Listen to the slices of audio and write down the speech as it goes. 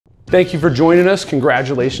Thank you for joining us.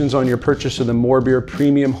 Congratulations on your purchase of the MoreBeer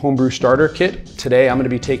Premium Homebrew Starter Kit. Today I'm going to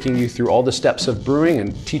be taking you through all the steps of brewing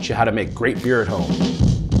and teach you how to make great beer at home.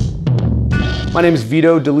 My name is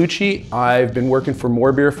Vito Delucchi. I've been working for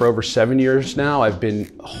MoreBeer for over 7 years now. I've been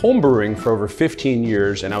homebrewing for over 15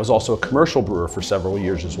 years, and I was also a commercial brewer for several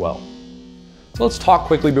years as well. So let's talk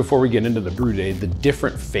quickly before we get into the brew day, the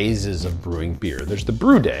different phases of brewing beer. There's the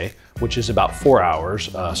brew day, which is about 4 hours,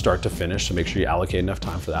 start to finish, so make sure you allocate enough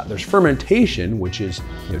time for that. There's fermentation, which is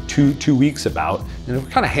two weeks about, and we're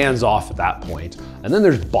kind of hands off at that point. And then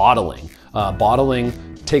there's bottling. Bottling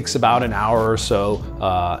takes about an hour or so,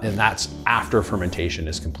 and that's after fermentation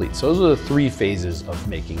is complete. So those are the 3 phases of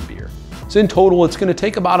making beer. So in total, it's gonna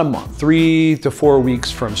take about a month, 3 to 4 weeks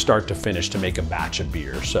from start to finish to make a batch of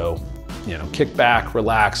beer. So, kick back,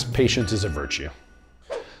 relax, patience is a virtue.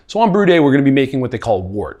 So on brew day, we're gonna be making what they call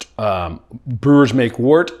wort. Brewers make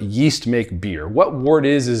wort, yeast make beer. What wort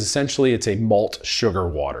is essentially, it's a malt sugar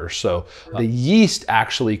water. So the yeast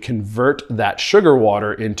actually convert that sugar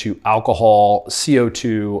water into alcohol,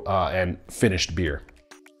 CO2, and finished beer.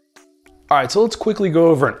 All right, so let's quickly go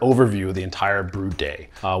over an overview of the entire brew day.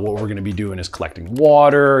 What we're gonna be doing is collecting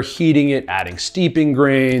water, heating it, adding steeping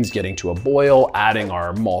grains, getting to a boil, adding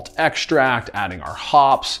our malt extract, adding our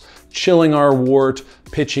hops, chilling our wort,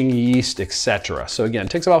 pitching yeast, etc. So again, it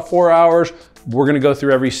takes about 4 hours. We're gonna go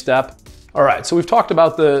through every step. All right, so we've talked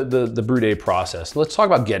about the brew day process. Let's talk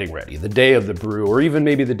about getting ready, the day of the brew, or even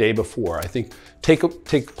maybe the day before. I think take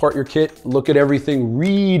apart your kit, look at everything,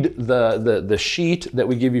 read the sheet that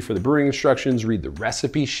we give you for the brewing instructions, read the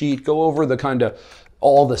recipe sheet, go over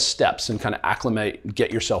all the steps and kind of acclimate, get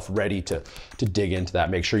yourself ready to dig into that.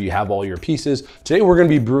 Make sure you have all your pieces. Today we're gonna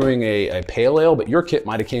be brewing a pale ale, but your kit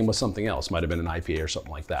might've came with something else, might've been an IPA or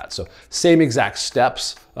something like that. So same exact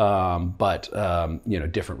steps, but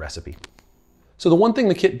different recipe. So the one thing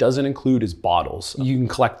the kit doesn't include is bottles. You can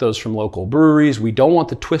collect those from local breweries. We don't want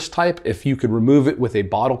the twist type. If you could remove it with a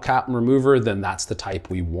bottle cap remover, then that's the type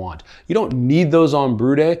we want. You don't need those on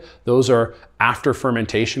brew day. Those are after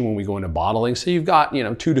fermentation when we go into bottling. So you've got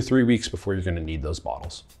 2 to 3 weeks before you're gonna need those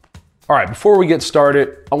bottles. All right, before we get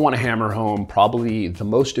started, I want to hammer home probably the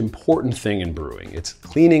most important thing in brewing. It's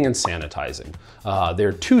cleaning and sanitizing.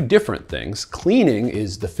 They're 2 different things. Cleaning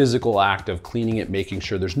is the physical act of cleaning it, making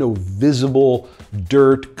sure there's no visible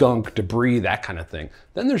dirt, gunk, debris, that kind of thing.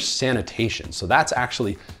 Then there's sanitation. So that's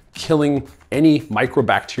actually killing any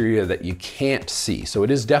microbacteria that you can't see. So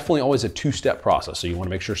it is definitely always a 2-step process. So you want to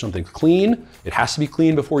make sure something's clean. It has to be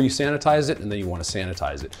clean before you sanitize it, and then you want to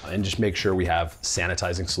sanitize it. And just make sure we have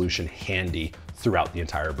sanitizing solution handy throughout the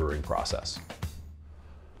entire brewing process.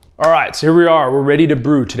 All right, so here we are. We're ready to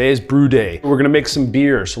brew. Today is brew day. We're gonna make some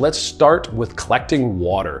beer. So let's start with collecting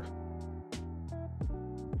water.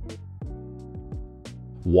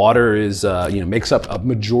 Water is, makes up a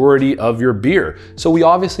majority of your beer. So we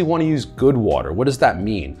obviously want to use good water. What does that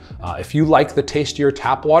mean? If you like the taste of your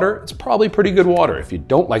tap water, it's probably pretty good water. If you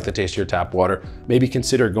don't like the taste of your tap water, maybe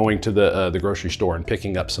consider going to the grocery store and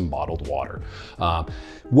picking up some bottled water.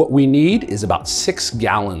 What we need is about 6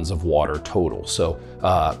 gallons of water total. So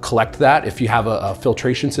collect that. If you have a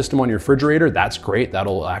filtration system on your refrigerator, that's great.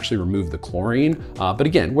 That'll actually remove the chlorine. But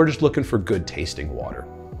again, we're just looking for good tasting water.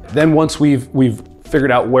 Then once we've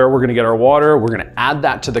figured out where we're gonna get our water, we're gonna add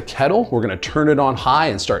that to the kettle. We're gonna turn it on high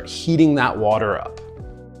and start heating that water up.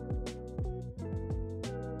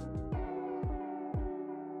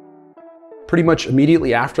 Pretty much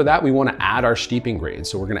immediately after that, we wanna add our steeping grains.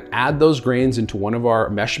 So we're gonna add those grains into one of our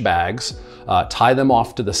mesh bags, tie them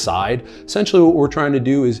off to the side. Essentially what we're trying to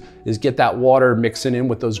do is get that water mixing in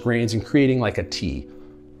with those grains and creating like a tea.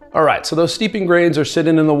 All right, so those steeping grains are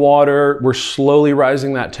sitting in the water. We're slowly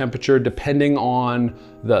rising that temperature depending on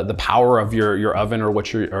the power of your oven or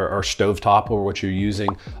or stovetop or what you're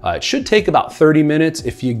using. It should take about 30 minutes.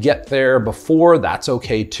 If you get there before, that's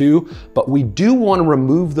okay too. But we do want to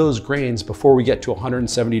remove those grains before we get to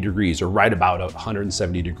 170 degrees or right about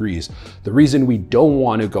 170 degrees. The reason we don't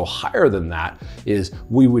want to go higher than that is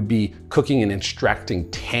we would be cooking and extracting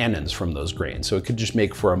tannins from those grains. So it could just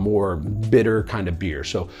make for a more bitter kind of beer.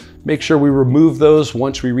 So make sure we remove those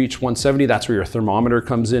once we reach 170. That's where your thermometer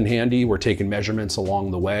comes in handy. We're taking measurements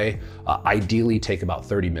along the way. Ideally take about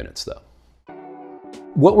 30 minutes though.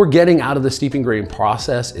 What we're getting out of the steeping grain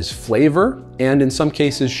process is flavor and in some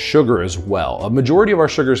cases sugar as well. A majority of our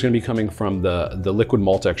sugar is going to be coming from the liquid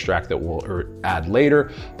malt extract that we'll add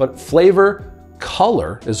later, but flavor,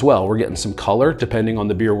 color as well. We're getting some color depending on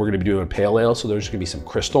the beer we're going to be doing a pale ale. So there's going to be some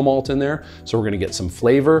crystal malt in there. So we're going to get some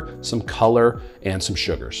flavor, some color, and some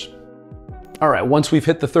sugars. All right, once we've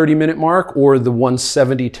hit the 30-minute mark or the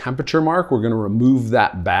 170 temperature mark, we're gonna remove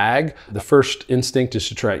that bag. The first instinct is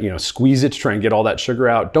to try, squeeze it to try and get all that sugar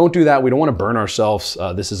out. Don't do that, we don't wanna burn ourselves.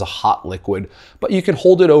 This is a hot liquid, but you can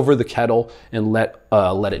hold it over the kettle and let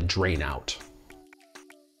it drain out.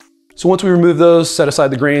 So once we remove those, set aside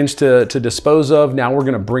the grains to dispose of, now we're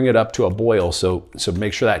gonna bring it up to a boil. So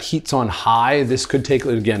make sure that heat's on high. This could take,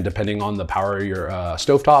 again, depending on the power of your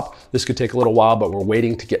stovetop, this could take a little while, but we're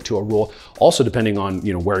waiting to get to a roll. Also depending on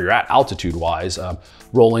where you're at altitude-wise,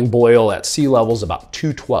 rolling boil at sea level is about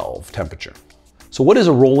 212 temperature. So what is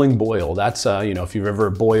a rolling boil? That's, if you've ever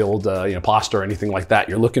boiled pasta or anything like that,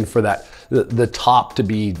 you're looking for the top to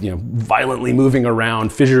be violently moving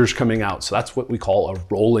around, fissures coming out. So that's what we call a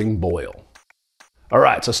rolling boil. All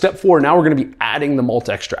right, so step 4, now we're gonna be adding the malt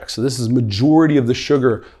extract. So this is majority of the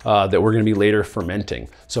sugar that we're gonna be later fermenting.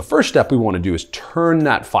 So first step we wanna do is turn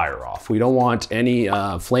that fire off. We don't want any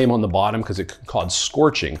flame on the bottom because it could cause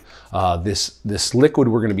scorching. This liquid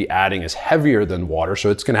we're gonna be adding is heavier than water, so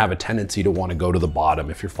it's gonna have a tendency to wanna go to the bottom.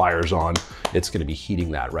 If your fire's on, it's gonna be heating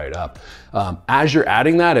that right up. As you're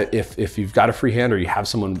adding that, if you've got a free hand or you have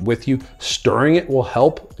someone with you, stirring it will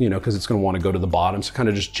help, because it's gonna wanna go to the bottom. So kind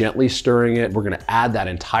of just gently stirring it. We're gonna add that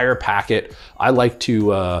entire packet. I like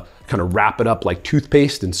to kind of wrap it up like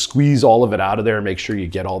toothpaste and squeeze all of it out of there and make sure you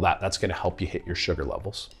get all that. That's gonna help you hit your sugar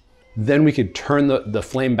levels. Then we could turn the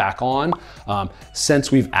flame back on.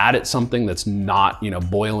 Since we've added something that's not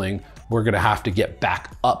boiling, we're gonna have to get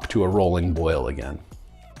back up to a rolling boil again.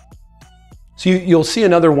 So you'll see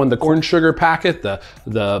another one, the corn sugar packet,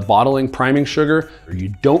 the bottling priming sugar.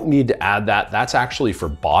 You don't need to add that. That's actually for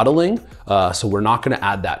bottling, so we're not gonna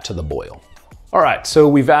add that to the boil. All right, so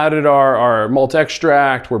we've added our malt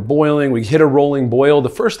extract, we're boiling, we hit a rolling boil. The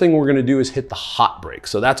first thing we're gonna do is hit the hot break.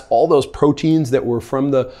 So that's all those proteins that were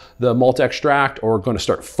from the malt extract are gonna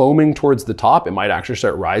start foaming towards the top. It might actually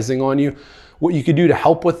start rising on you. What you could do to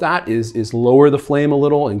help with that is lower the flame a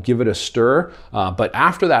little and give it a stir. But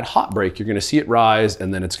after that hot break, you're gonna see it rise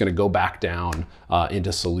and then it's gonna go back down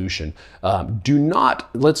into solution.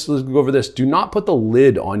 Let's go over this. Do not put the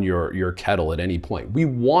lid on your kettle at any point. We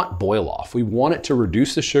want boil off. We want it to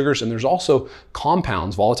reduce the sugars, and there's also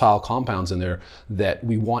compounds, volatile compounds in there that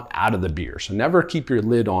we want out of the beer. So never keep your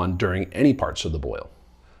lid on during any parts of the boil.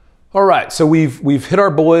 All right, so we've hit our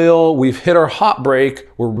boil, we've hit our hot break,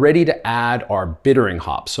 we're ready to add our bittering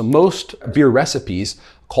hops. So most beer recipes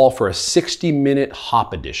call for a 60-minute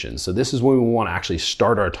hop addition. So this is when we want to actually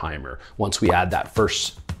start our timer once we add that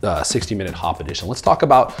first 60-minute hop addition. Let's talk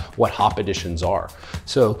about what hop additions are.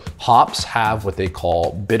 So hops have what they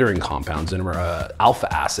call bittering compounds and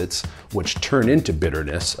alpha acids, which turn into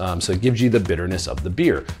bitterness. So it gives you the bitterness of the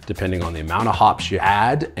beer. Depending on the amount of hops you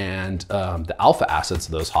add and the alpha acids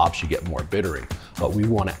of those hops, you get more bittering. But we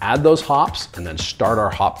want to add those hops and then start our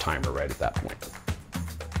hop timer right at that point.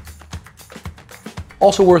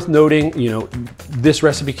 Also worth noting, this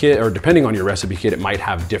recipe kit, or depending on your recipe kit, it might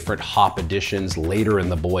have different hop additions later in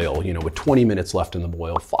the boil, with 20 minutes left in the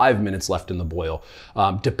boil, 5 minutes left in the boil.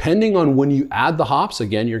 Depending on when you add the hops,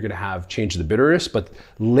 again, you're gonna have change the bitterness, but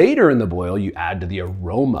later in the boil, you add to the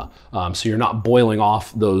aroma. So you're not boiling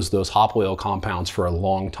off those hop oil compounds for a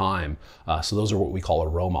long time. So those are what we call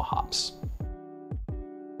aroma hops.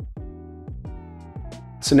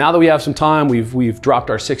 So now that we have some time, we've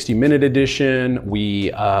dropped our 60-minute edition.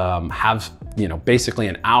 We have basically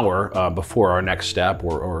an hour before our next step,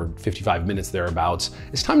 or 55 minutes thereabouts.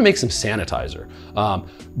 It's time to make some sanitizer.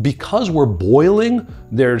 Because we're boiling,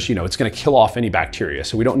 it's gonna kill off any bacteria.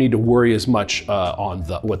 So we don't need to worry as much on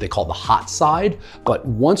what they call the hot side. But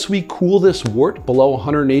once we cool this wort below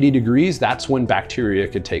 180 degrees, that's when bacteria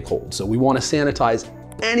could take hold. So we wanna sanitize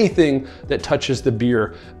anything that touches the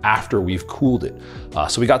beer after we've cooled it.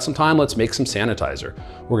 So we got some time, let's make some sanitizer.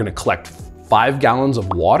 We're gonna collect 5 gallons of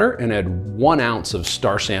water and add 1 ounce of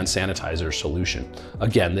Star San sanitizer solution.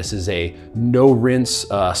 Again, this is a no rinse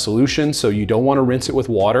solution, so you don't wanna rinse it with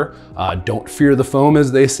water. Don't fear the foam,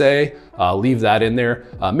 as they say. Leave that in there.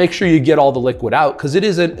 Make sure you get all the liquid out, because it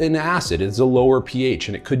is an acid, it's a lower pH,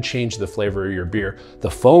 and it could change the flavor of your beer.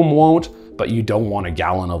 The foam won't, but you don't want a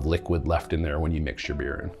gallon of liquid left in there when you mix your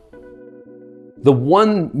beer in. The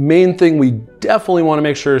one main thing we definitely want to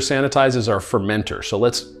make sure to sanitize is our fermenter. So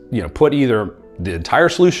let's put either the entire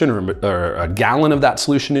solution or a gallon of that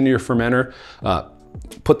solution into your fermenter.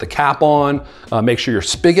 Put the cap on, make sure your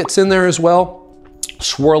spigot's in there as well.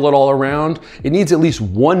 Swirl it all around. It needs at least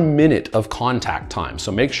 1 minute of contact time.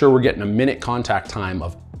 So make sure we're getting a minute contact time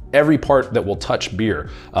of every part that will touch beer.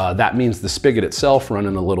 That means the spigot itself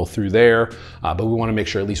running a little through there, but we wanna make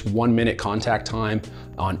sure at least 1 minute contact time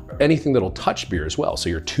on anything that'll touch beer as well. So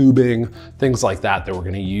your tubing, things like that we're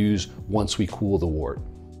gonna use once we cool the wort.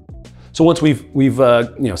 So once we've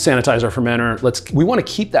sanitized our fermenter, we want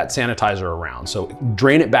to keep that sanitizer around. So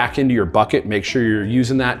drain it back into your bucket. Make sure you're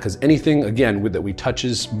using that, because anything again that we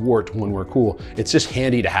touches wort when we're cool, it's just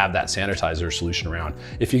handy to have that sanitizer solution around.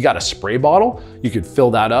 If you got a spray bottle, you could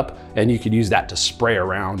fill that up and you could use that to spray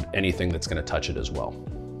around anything that's going to touch it as well.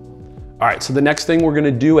 All right, so the next thing we're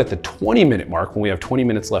gonna do at the 20-minute mark, when we have 20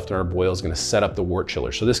 minutes left in our boil, is gonna set up the wort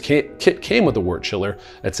chiller. So this kit came with a wort chiller.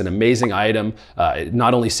 It's an amazing item. It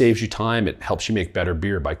not only saves you time, it helps you make better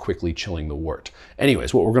beer by quickly chilling the wort.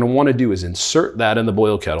 Anyways, what we're gonna wanna do is insert that in the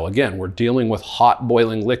boil kettle. Again, we're dealing with hot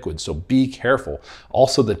boiling liquid, so be careful.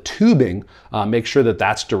 Also the tubing, make sure that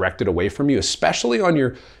that's directed away from you, especially on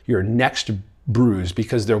your next brews,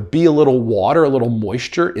 because there'll be a little water, a little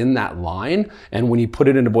moisture in that line. And when you put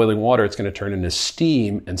it into boiling water, it's gonna turn into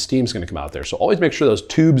steam, and steam's gonna come out there. So always make sure those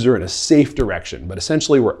tubes are in a safe direction. But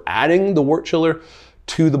essentially we're adding the wort chiller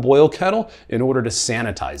to the boil kettle in order to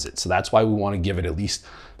sanitize it. So that's why we wanna give it at least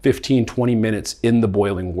 15, 20 minutes in the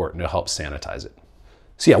boiling wort to help sanitize it.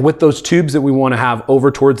 So yeah, with those tubes that we want to have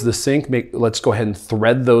over towards the sink, let's go ahead and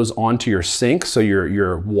thread those onto your sink. So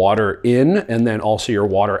your water in, and then also your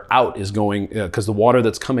water out is going, because the water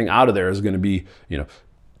that's coming out of there is going to be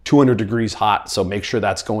 200 degrees hot. So make sure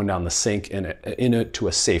that's going down the sink and to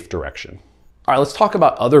a safe direction. All right, let's talk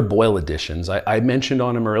about other boil additions. I mentioned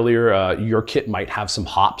on them earlier, your kit might have some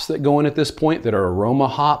hops that go in at this point that are aroma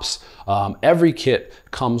hops. Every kit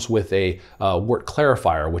comes with a wort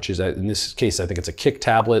clarifier, which is, in this case, I think it's a kick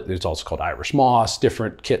tablet. It's also called Irish moss.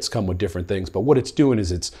 Different kits come with different things, but what it's doing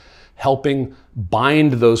is it's helping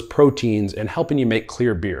bind those proteins and helping you make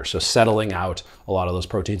clear beer. So settling out a lot of those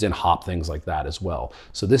proteins and hop, things like that as well.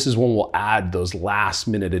 So this is when we'll add those last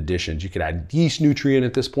minute additions. You could add yeast nutrient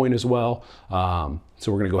at this point as well.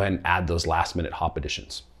 So we're gonna go ahead and add those last minute hop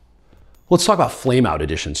additions. Let's talk about flame out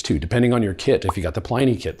additions too. Depending on your kit, if you got the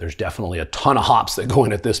Pliny kit, there's definitely a ton of hops that go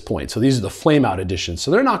in at this point. So these are the flame out additions. So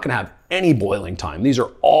they're not gonna have any boiling time. These are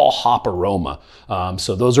all hop aroma.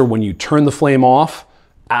 So those are when you turn the flame off,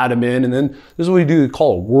 add them in, and then this is what we do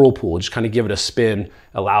call a whirlpool. Just kind of give it a spin,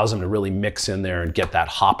 allows them to really mix in there and get that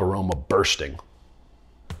hop aroma bursting.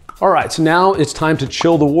 All right, so now it's time to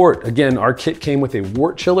chill the wort. Again, our kit came with a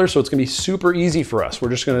wort chiller, so it's gonna be super easy for us. We're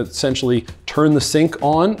just gonna essentially turn the sink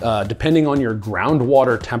on, depending on your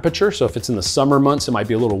groundwater temperature. So if it's in the summer months, it might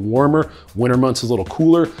be a little warmer. Winter months is a little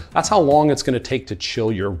cooler. That's how long it's gonna take to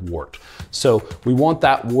chill your wort. So we want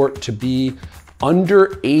that wort to be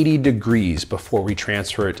under 80 degrees before we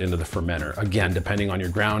transfer it into the fermenter. Again, depending on your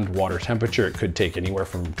groundwater temperature, it could take anywhere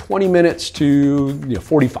from 20 minutes to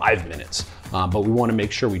 45 minutes. But we wanna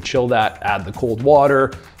make sure we chill that, add the cold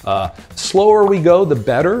water. Slower we go, the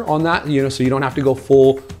better on that, so you don't have to go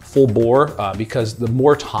full bore, because the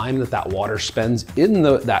more time that water spends in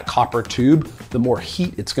that copper tube, the more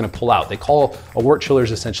heat it's gonna pull out. They call a wort chiller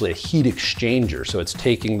is essentially a heat exchanger. So it's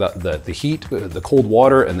taking the heat, the cold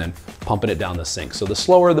water, and then pumping it down the sink. So the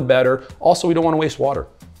slower, the better. Also, we don't wanna waste water.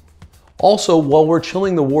 Also, while we're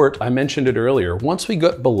chilling the wort, I mentioned it earlier, once we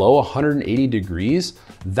get below 180 degrees,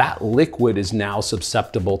 that liquid is now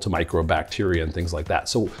susceptible to microbacteria and things like that.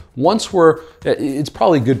 So once it's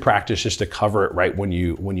probably good practice just to cover it right when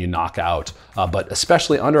you knock out, but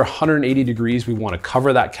especially under 180 degrees, we wanna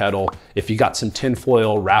cover that kettle. If you got some tin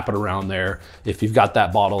foil, wrap it around there. If you've got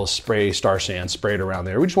that bottle of spray, Star San, spray it around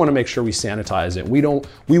there. We just wanna make sure we sanitize it.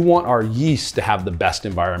 We want our yeast to have the best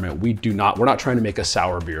environment. We're not trying to make a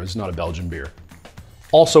sour beer. This is not a Belgian beer.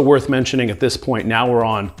 Also worth mentioning at this point, now we're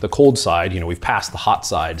on the cold side, we've passed the hot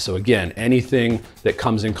side. So again, anything that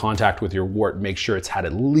comes in contact with your wort, make sure it's had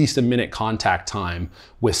at least a minute contact time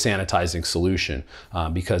with sanitizing solution,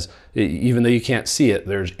 because even though you can't see it,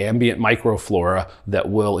 there's ambient microflora that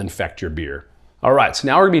will infect your beer. All right, so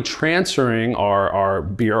now we're gonna be transferring our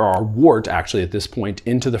beer, our wort actually at this point,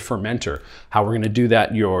 into the fermenter. How we're gonna do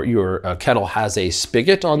that, your kettle has a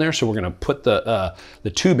spigot on there, so we're gonna put the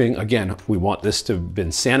tubing, again, we want this to have been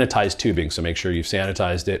sanitized tubing, so make sure you've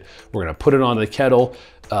sanitized it. We're gonna put it on the kettle,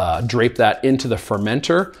 drape that into the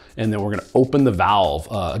fermenter, and then we're gonna open the valve.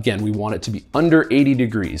 Again, we want it to be under 80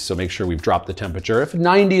 degrees, so make sure we've dropped the temperature. If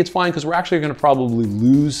 90, it's fine, because we're actually gonna probably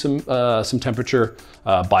lose some temperature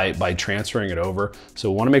by transferring it over. So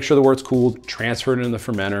we wanna make sure the wort's cooled, transfer it in the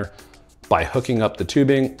fermenter by hooking up the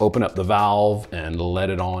tubing, open up the valve, and let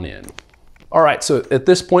it on in. All right, so at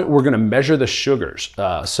this point, we're gonna measure the sugars.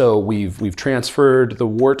 So we've transferred the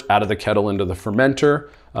wort out of the kettle into the fermenter.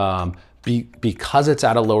 Because it's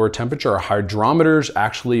at a lower temperature, our hydrometers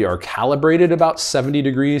actually are calibrated about 70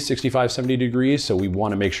 degrees, 65, 70 degrees. So we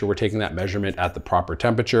want to make sure we're taking that measurement at the proper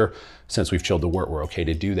temperature. Since we've chilled the wort, we're okay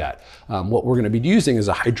to do that. What we're going to be using is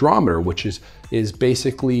a hydrometer, which is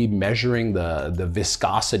basically measuring the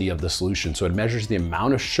viscosity of the solution. So it measures the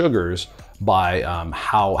amount of sugars by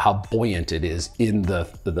how buoyant it is in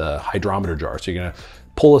the hydrometer jar. So you're going to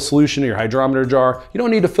pull a solution in your hydrometer jar. You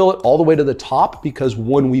don't need to fill it all the way to the top, because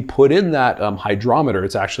when we put in that hydrometer,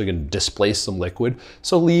 it's actually going to displace some liquid.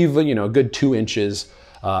 So leave a good 2 inches,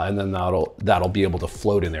 and then that'll be able to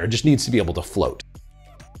float in there. It just needs to be able to float.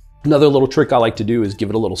 Another little trick I like to do is give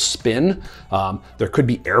it a little spin. There could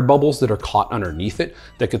be air bubbles that are caught underneath it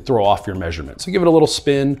that could throw off your measurement. So give it a little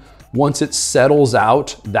spin. Once it settles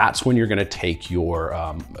out, that's when you're gonna take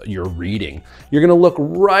your reading. You're gonna look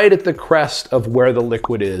right at the crest of where the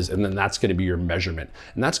liquid is, and then that's gonna be your measurement.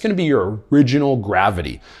 And that's gonna be your original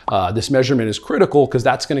gravity. This measurement is critical because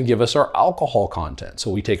that's gonna give us our alcohol content.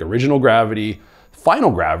 So we take original gravity,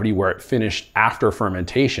 final gravity, where it finished after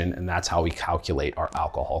fermentation, and that's how we calculate our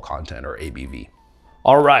alcohol content, or ABV.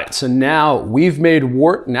 All right, so now we've made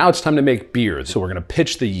wort, now it's time to make beer. So we're gonna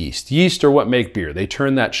pitch the yeast. Yeast are what make beer. They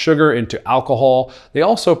turn that sugar into alcohol. They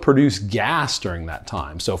also produce gas during that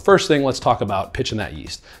time. So first thing, let's talk about pitching that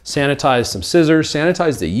yeast. Sanitize some scissors,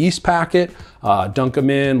 sanitize the yeast packet, dunk them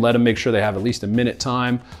in, let them make sure they have at least a minute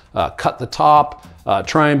time, cut the top,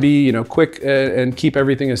 try and be quick and keep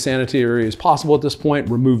everything as sanitary as possible at this point.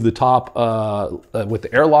 Remove the top with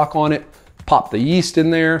the airlock on it, pop the yeast in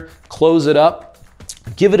there, close it up.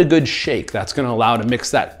 Give it a good shake. That's gonna allow to mix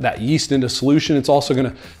that yeast into solution. It's also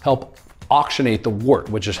gonna help oxygenate the wort,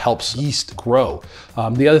 which just helps yeast grow.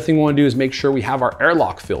 The other thing we wanna do is make sure we have our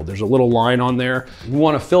airlock filled. There's a little line on there. You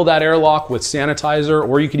wanna fill that airlock with sanitizer,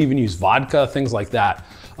 or you could even use vodka, things like that.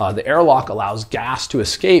 The airlock allows gas to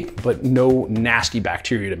escape, but no nasty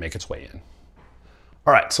bacteria to make its way in.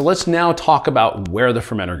 All right, so let's now talk about where the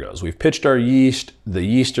fermenter goes. We've pitched our yeast. The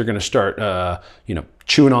yeast are gonna start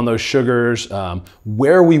chewing on those sugars,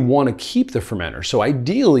 where we wanna keep the fermenter. So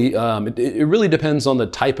ideally, it really depends on the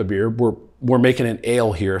type of beer. We're making an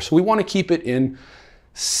ale here, so we wanna keep it in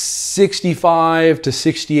 65 to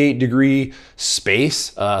 68 degree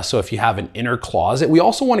space. So if you have an inner closet, we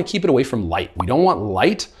also wanna keep it away from light. We don't want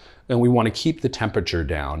light, and we want to keep the temperature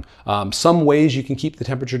down. Some ways you can keep the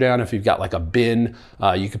temperature down, if you've got like a bin,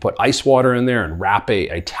 you could put ice water in there and wrap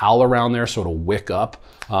a towel around there so it'll wick up.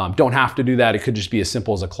 Don't have to do that. It could just be as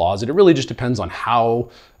simple as a closet. It really just depends on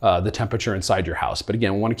how the temperature inside your house. But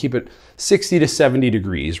again, we want to keep it 60 to 70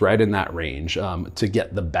 degrees, right in that range, to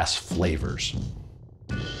get the best flavors.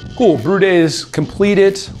 Cool, brew day is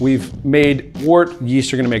completed. We've made wort,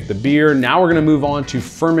 yeast are gonna make the beer. Now we're gonna move on to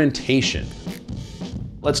fermentation.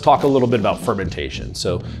 Let's talk a little bit about fermentation.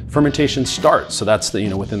 So fermentation starts, so that's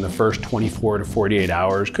within the first 24 to 48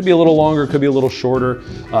 hours. Could be a little longer, could be a little shorter.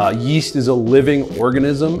 Yeast is a living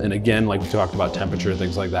organism, and again, like we talked about temperature,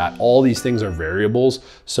 things like that, all these things are variables.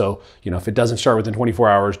 So if it doesn't start within 24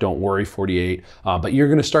 hours, don't worry, 48. But you're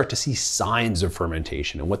gonna start to see signs of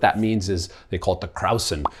fermentation, and what that means is they call it the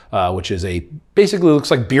krausen, which is basically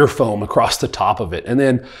looks like beer foam across the top of it. And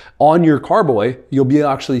then on your carboy, you'll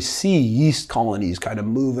actually see yeast colonies kind of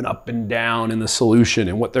moving up and down in the solution.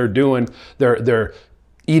 And what they're doing, they're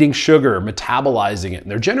eating sugar, metabolizing it,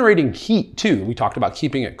 and they're generating heat too. We talked about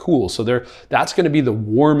keeping it cool. So that's gonna be the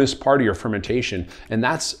warmest part of your fermentation. And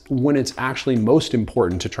that's when it's actually most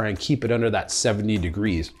important to try and keep it under that 70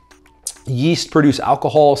 degrees. Yeast produce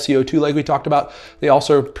alcohol, CO2, like we talked about. They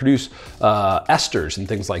also produce esters and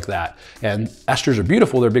things like that. And esters are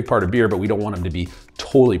beautiful, they're a big part of beer, but we don't want them to be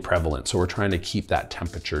totally prevalent. So we're trying to keep that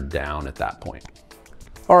temperature down at that point.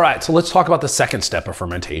 All right, so let's talk about the second step of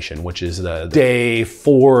fermentation, which is the day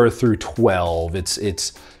 4 through 12.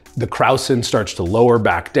 The krausen starts to lower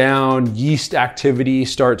back down, yeast activity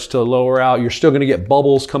starts to lower out. You're still gonna get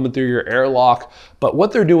bubbles coming through your airlock, but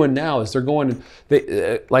what they're doing now is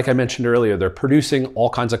like I mentioned earlier, they're producing all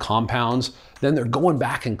kinds of compounds, then they're going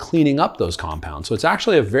back and cleaning up those compounds. So it's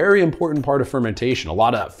actually a very important part of fermentation. A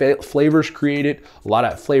lot of that flavor's created, a lot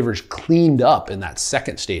of that flavor's cleaned up in that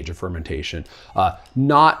second stage of fermentation.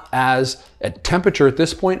 Not as at temperature at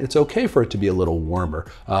this point, it's okay for it to be a little warmer.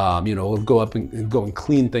 It'll go up and go and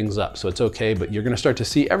clean things up. So it's okay, but you're gonna start to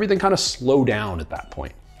see everything kind of slow down at that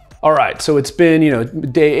point. All right, so it's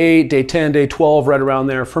been, day 8, day 10, day 12, right around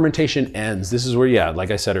there. Fermentation ends. This is where,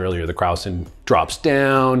 like I said earlier, the krausen drops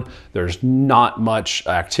down. There's not much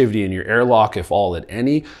activity in your airlock, if all at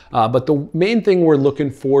any. But the main thing we're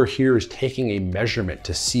looking for here is taking a measurement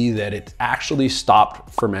to see that it actually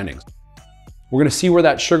stopped fermenting. We're gonna see where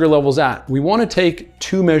that sugar level's at. We wanna take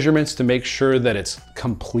 2 measurements to make sure that it's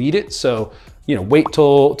completed. So, wait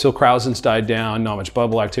till Krausen's died down, not much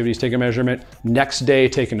bubble activities, take a measurement. Next day,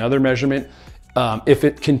 take another measurement. If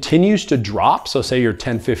it continues to drop, so say you're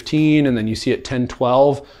 10:15 and then you see it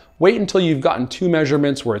 10:12, wait until you've gotten 2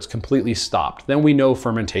 measurements where it's completely stopped. Then we know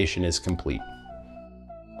fermentation is complete.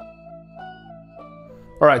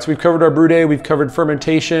 All right, so we've covered our brew day, we've covered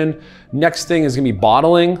fermentation. Next thing is gonna be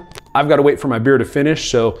bottling. I've gotta wait for my beer to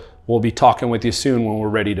finish, so we'll be talking with you soon when we're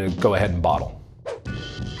ready to go ahead and bottle.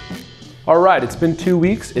 All right, it's been 2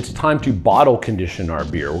 weeks. It's time to bottle condition our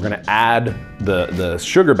beer. We're gonna add the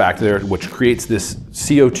sugar back there, which creates this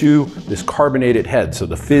CO2, this carbonated head, so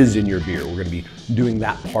the fizz in your beer. We're gonna be doing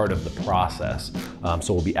that part of the process.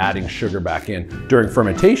 So we'll be adding sugar back in. During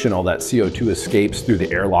fermentation, all that CO2 escapes through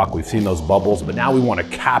the airlock. We've seen those bubbles, but now we wanna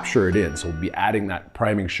capture it in. So we'll be adding that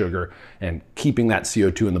priming sugar and keeping that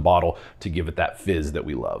CO2 in the bottle to give it that fizz that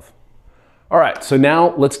we love. All right, so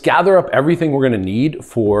now let's gather up everything we're gonna need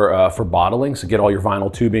for bottling. So get all your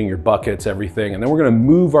vinyl tubing, your buckets, everything, and then we're gonna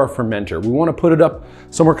move our fermenter. We wanna put it up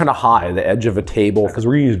somewhere kind of high, the edge of a table, because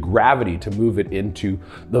we're gonna use gravity to move it into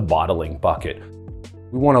the bottling bucket.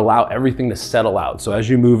 We wanna allow everything to settle out. So as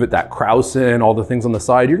you move it, that Krausen, all the things on the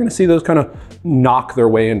side, you're gonna see those kind of knock their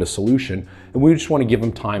way into solution. And we just wanna give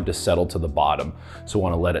them time to settle to the bottom. So we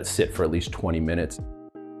wanna let it sit for at least 20 minutes.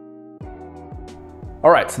 All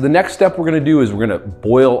right, so the next step we're gonna do is we're gonna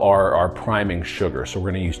boil our priming sugar. So we're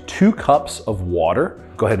gonna use 2 cups of water.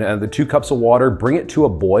 Go ahead and add the 2 cups of water, bring it to a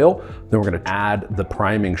boil. Then we're gonna add the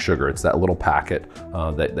priming sugar. It's that little packet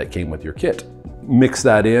that came with your kit. Mix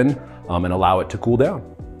that in and allow it to cool down.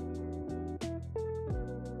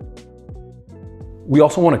 We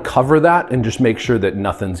also wanna cover that and just make sure that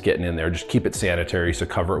nothing's getting in there. Just keep it sanitary, so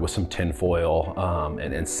cover it with some tin foil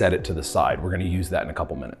and set it to the side. We're gonna use that in a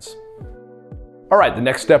couple minutes. All right, the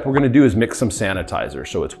next step we're gonna do is mix some sanitizer.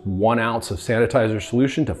 So it's 1 ounce of sanitizer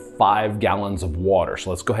solution to 5 gallons of water. So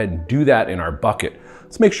let's go ahead and do that in our bucket.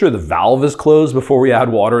 Let's make sure the valve is closed before we add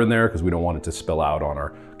water in there because we don't want it to spill out on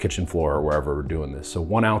our kitchen floor or wherever we're doing this. So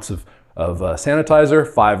 1 ounce of sanitizer,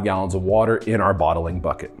 5 gallons of water in our bottling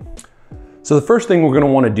bucket. So the first thing we're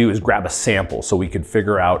gonna wanna do is grab a sample so we can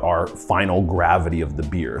figure out our final gravity of the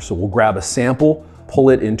beer. So we'll grab a sample, pull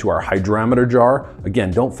it into our hydrometer jar.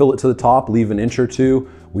 Again, don't fill it to the top, leave an inch or 2.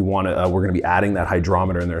 We're gonna be adding that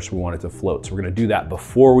hydrometer in there, so we want it to float. So we're gonna do that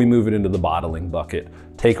before we move it into the bottling bucket.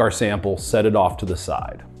 Take our sample, set it off to the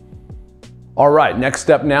side. All right, next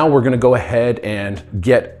step now, we're gonna go ahead and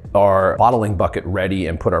get our bottling bucket ready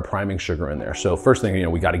and put our priming sugar in there. So first thing,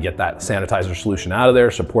 we gotta get that sanitizer solution out of there,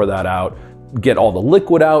 so pour that out. Get all the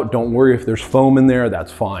liquid out, don't worry if there's foam in there,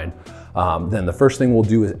 that's fine. Then the first thing we'll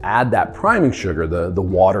do is add that priming sugar, the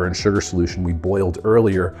water and sugar solution we boiled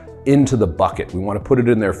earlier, into the bucket. We want to put it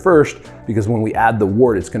in there first because when we add the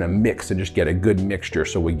wort, it's going to mix and just get a good mixture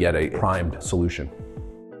so we get a primed solution.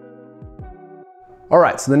 All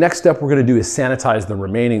right, so the next step we're going to do is sanitize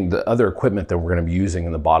the other equipment that we're going to be using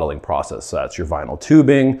in the bottling process. So that's your vinyl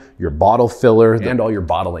tubing, your bottle filler, and all your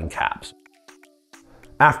bottling caps.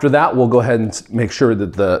 After that, we'll go ahead and make sure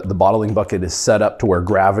that the bottling bucket is set up to where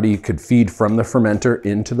gravity could feed from the fermenter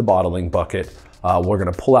into the bottling bucket. We're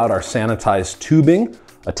gonna pull out our sanitized tubing,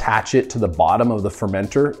 attach it to the bottom of the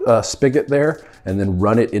fermenter spigot there, and then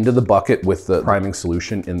run it into the bucket with the priming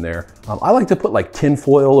solution in there. I like to put like tin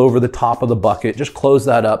foil over the top of the bucket, just close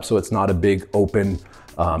that up so it's not a big open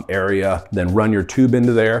area, then run your tube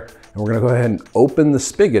into there. And we're gonna go ahead and open the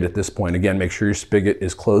spigot at this point. Again, make sure your spigot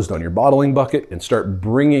is closed on your bottling bucket and start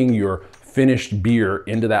bringing your finished beer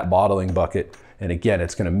into that bottling bucket. And again,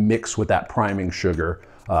 it's gonna mix with that priming sugar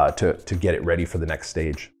to get it ready for the next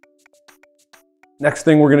stage. Next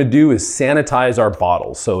thing we're gonna do is sanitize our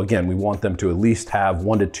bottles. So again, we want them to at least have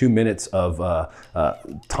 1 to 2 minutes of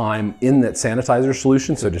time in that sanitizer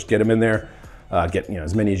solution. So just get them in there, get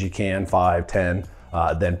as many as you can, 5, 10.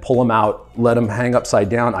 Then pull them out, let them hang upside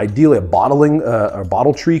down. Ideally, a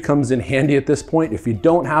bottle tree comes in handy at this point. If you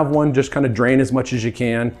don't have one, just kind of drain as much as you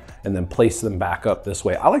can and then place them back up this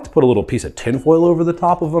way. I like to put a little piece of tin foil over the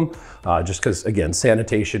top of them, just because, again,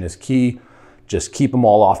 sanitation is key. Just keep them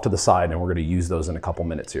all off to the side, and we're gonna use those in a couple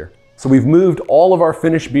minutes here. So we've moved all of our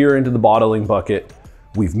finished beer into the bottling bucket.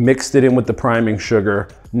 We've mixed it in with the priming sugar.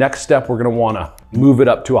 Next step, we're gonna wanna move it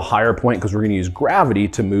up to a higher point because we're gonna use gravity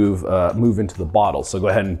to move into the bottle. So go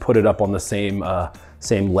ahead and put it up on the same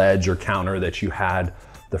ledge or counter that you had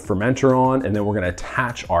the fermenter on, and then we're gonna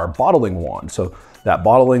attach our bottling wand. So that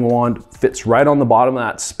bottling wand fits right on the bottom of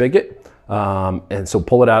that spigot. And so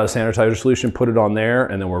pull it out of the sanitizer solution, put it on there,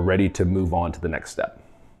 and then we're ready to move on to the next step.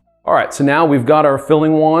 All right, so now we've got our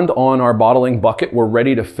filling wand on our bottling bucket. We're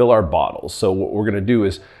ready to fill our bottles. So what we're gonna do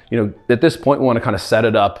is, at this point, we wanna kind of set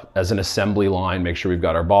it up as an assembly line, make sure we've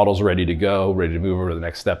got our bottles ready to go, ready to move over to the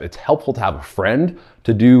next step. It's helpful to have a friend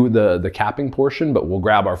to do the capping portion, but we'll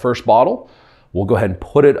grab our first bottle. We'll go ahead and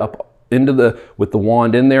put it up into with the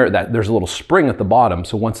wand in there. There's a little spring at the bottom.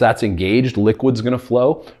 So once that's engaged, liquid's gonna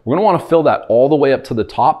flow. We're gonna wanna fill that all the way up to the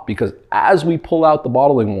top, because as we pull out the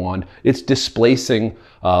bottling wand, it's displacing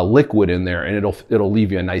liquid in there, and it'll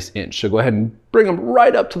leave you a nice inch. So go ahead and bring them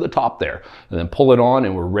right up to the top there, and then pull it on,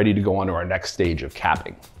 and we're ready to go on to our next stage of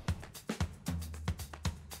capping.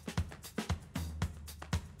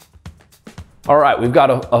 All right, we've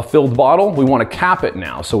got a filled bottle. We want to cap it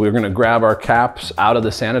now. So we're going to grab our caps out of the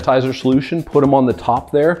sanitizer solution, put them on the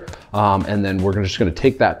top there, and then we're just going to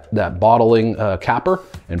take that bottling capper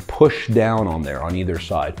and push down on there on either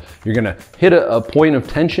side. You're going to hit a point of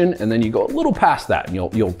tension, and then you go a little past that, and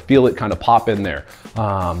you'll feel it kind of pop in there.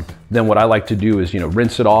 Then what I like to do is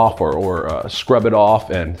rinse it off or scrub it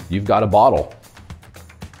off, and you've got a bottle.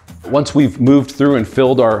 Once we've moved through and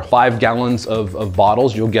filled our 5 gallons of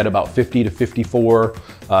bottles, you'll get about 50 to 54,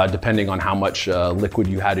 depending on how much liquid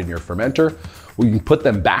you had in your fermenter. We can put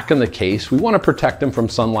them back in the case. We want to protect them from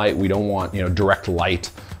sunlight. We don't want direct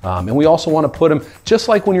light. And we also want to put them, just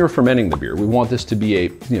like when you're fermenting the beer, we want this to be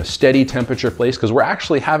a steady temperature place, because we're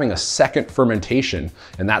actually having a second fermentation,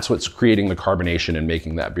 and that's what's creating the carbonation and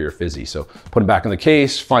making that beer fizzy. So put them back in the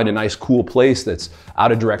case, find a nice cool place that's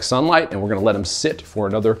out of direct sunlight, and we're going to let them sit for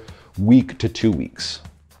another week to 2 weeks.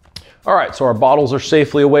 All right, so our bottles are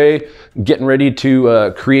safely away, getting ready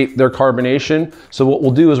to create their carbonation. So what we'll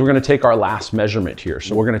do is we're gonna take our last measurement here.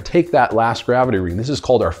 So we're gonna take that last gravity reading. This is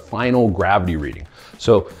called our final gravity reading.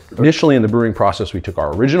 So initially in the brewing process, we took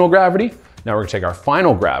our original gravity. Now we're gonna take our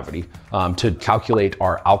final gravity to calculate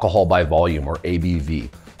our alcohol by volume, or ABV.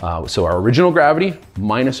 So our original gravity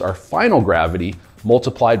minus our final gravity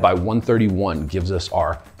multiplied by 131 gives us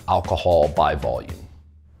our alcohol by volume.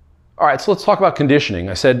 All right, so let's talk about conditioning.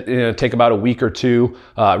 I said take about a week or two.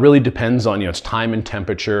 It really depends on its time and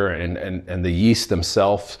temperature and the yeast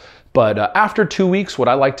themselves. But after 2 weeks, what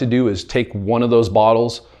I like to do is take one of those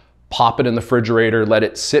bottles, pop it in the refrigerator, let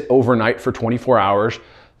it sit overnight for 24 hours,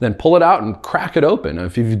 then pull it out and crack it open.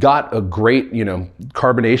 If you've got a great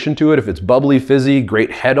carbonation to it, if it's bubbly, fizzy, great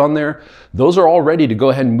head on there, those are all ready to go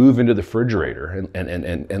ahead and move into the refrigerator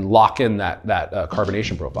and lock in that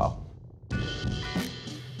carbonation profile.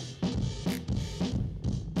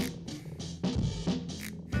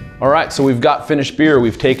 All right, so we've got finished beer.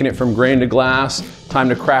 We've taken it from grain to glass. Time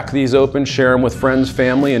to crack these open, share them with friends,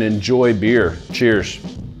 family, and enjoy beer. Cheers.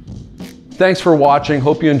 Thanks for watching.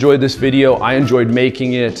 Hope you enjoyed this video. I enjoyed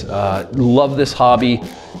making it. Love this hobby.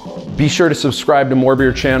 Be sure to subscribe to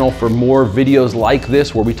MoreBeer channel for more videos like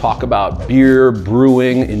this, where we talk about beer,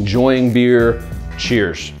 brewing, enjoying beer.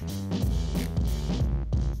 Cheers.